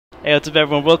Hey, what's up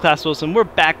everyone, World Class Wilson. We're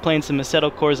back playing some Assetto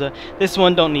Corsa. This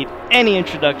one don't need any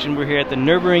introduction. We're here at the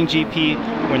Nurburgring GP.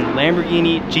 We're in the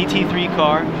Lamborghini GT3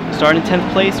 car. Starting in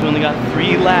 10th place, we only got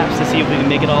 3 laps to see if we can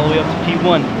make it all the way up to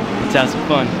P1. Let's have some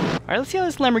fun. Alright, let's see how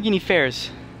this Lamborghini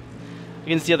fares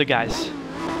against the other guys.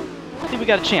 I think we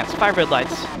got a chance. 5 red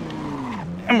lights.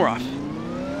 And we're off.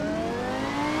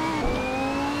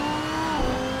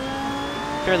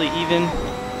 Fairly even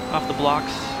off the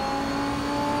blocks.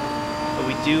 But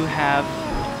we do have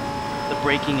the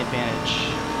braking advantage.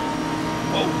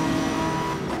 Whoa!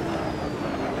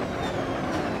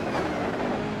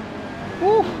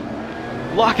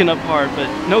 Woo! Locking up hard, but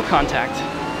no contact.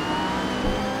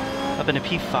 Up in a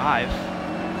P5.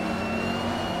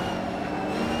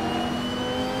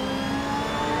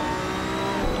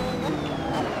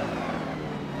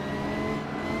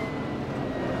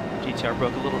 GTR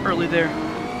broke a little early there.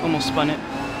 Almost spun it.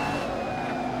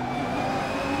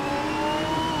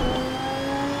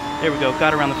 There we go,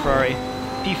 got around the Ferrari.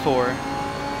 P4,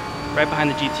 right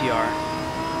behind the GTR.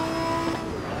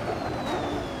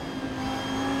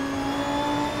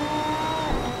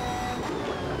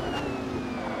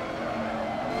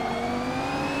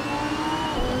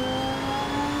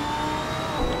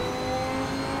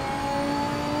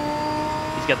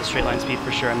 He's got the straight line speed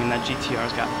for sure. I mean, that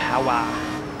GTR's got power.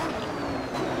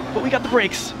 But we got the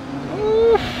brakes.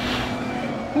 Oof.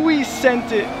 We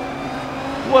sent it.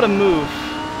 What a move.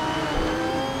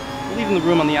 Leaving the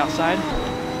room on the outside.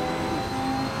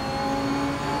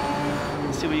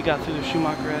 Let's see what you got through the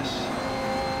Schumacher S.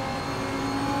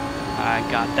 I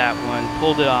got that one.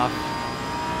 Pulled it off.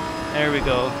 There we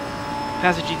go.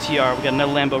 Past the GTR. We got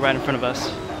another Lambo right in front of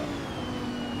us.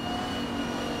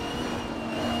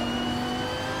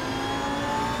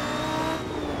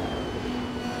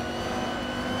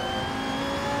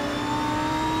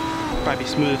 Probably be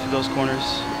smooth through those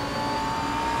corners.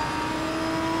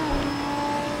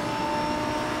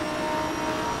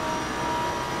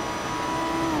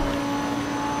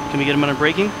 Can we get him under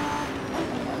braking?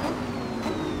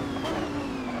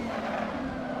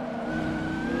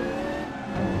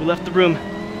 We left the room.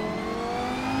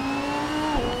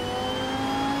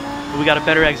 But we got a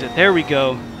better exit. There we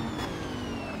go.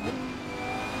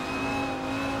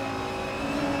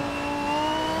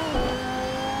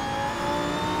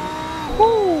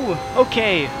 Woo!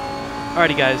 Okay.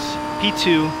 Alrighty guys,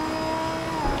 P2.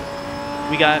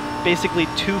 We got basically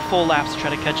 2 full laps to try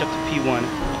to catch up to P1.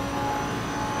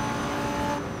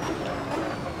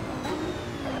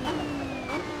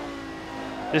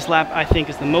 This lap, I think,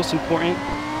 is the most important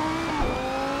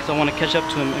because I want to catch up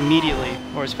to him immediately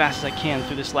or as fast as I can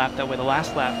through this lap. That way the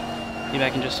last lap, maybe I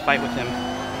can just fight with him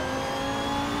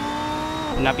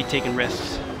and not be taking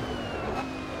risks.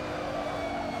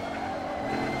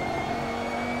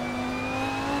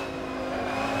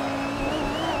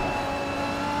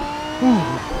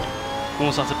 Ooh.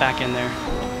 Almost off the back end there.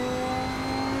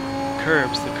 The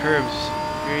curbs,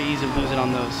 very easy to lose it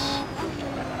on those.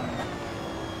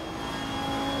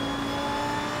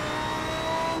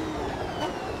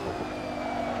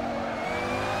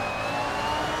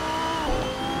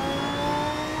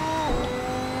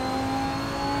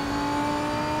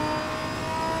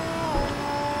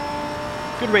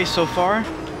 Good race so far.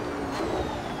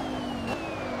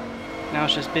 Now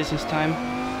it's just business time.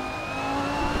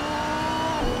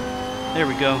 There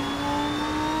we go.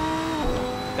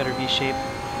 Better V shape. A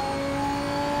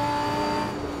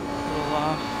little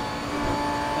off.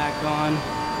 Back on.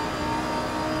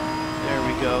 There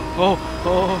we go. Going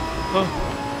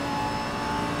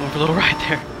for a little ride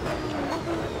there.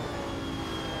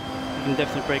 You can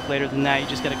definitely brake later than that. You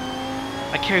just gotta...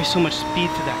 I carry so much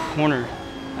speed through that corner.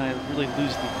 I really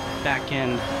lose the back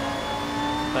end,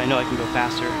 but I know I can go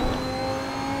faster.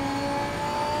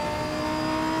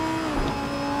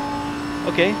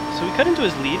 Okay, so we cut into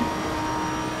his lead.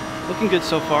 Looking good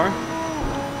so far.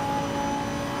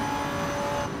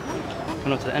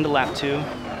 Coming up to the end of lap 2.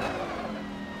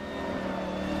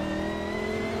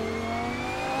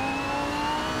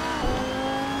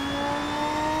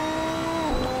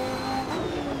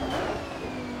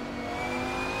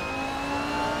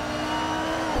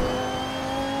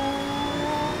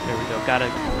 There we go, got a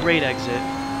great exit.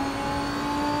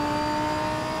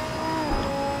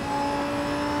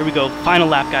 Here we go, final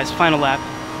lap guys, final lap.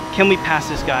 Can we pass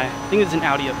this guy? I think there's an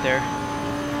Audi up there.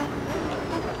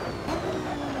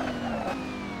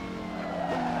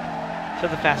 Is that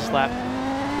the fastest lap?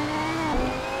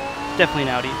 Definitely an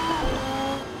Audi.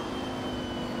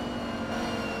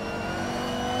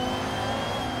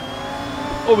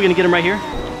 Oh, we're gonna get him right here.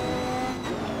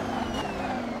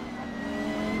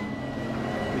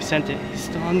 We sent it. He's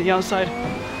still on the outside.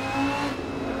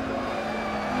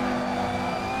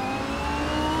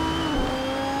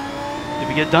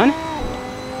 we get done?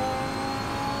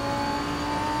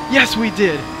 Yes, we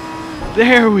did.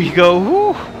 There we go.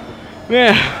 Woo.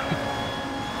 Man,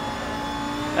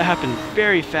 that happened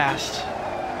very fast.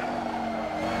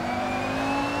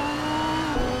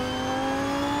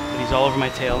 But he's all over my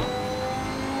tail.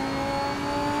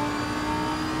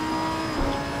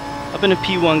 Up in a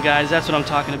P1, guys. That's what I'm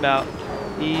talking about.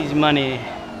 Easy money.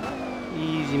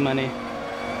 Easy money.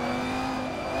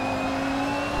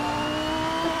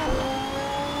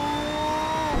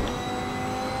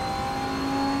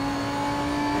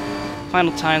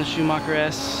 Final time, Schumacher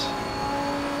S.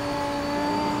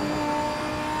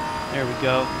 There we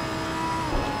go.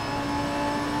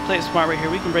 Play it smart right here.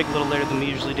 We can brake a little later than we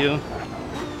usually do.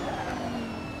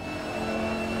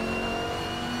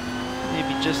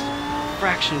 Maybe just a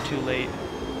fraction too late.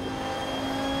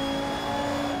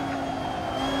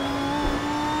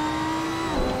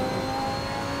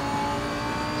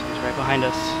 So he's right behind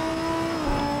us.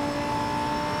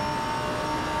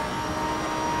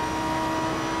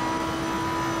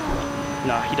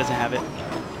 No, he doesn't have it.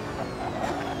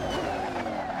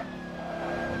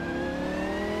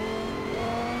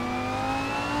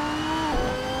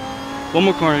 One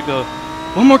more corner to go.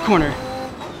 One more corner.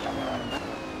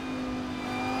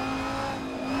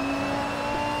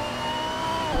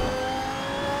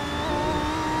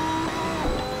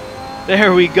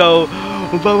 There we go.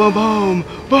 Boom, boom, boom,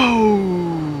 boom.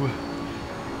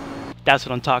 That's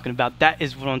what I'm talking about. That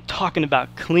is what I'm talking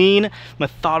about. Clean,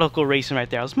 methodical racing right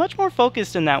there. I was much more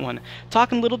focused in that one.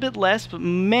 Talking a little bit less, but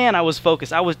man, I was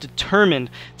focused. I was determined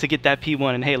to get that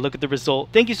P1. And hey, look at the result.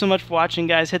 Thank you so much for watching,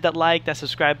 guys. Hit that like, that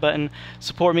subscribe button.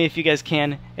 Support me if you guys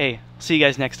can. Hey, see you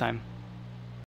guys next time.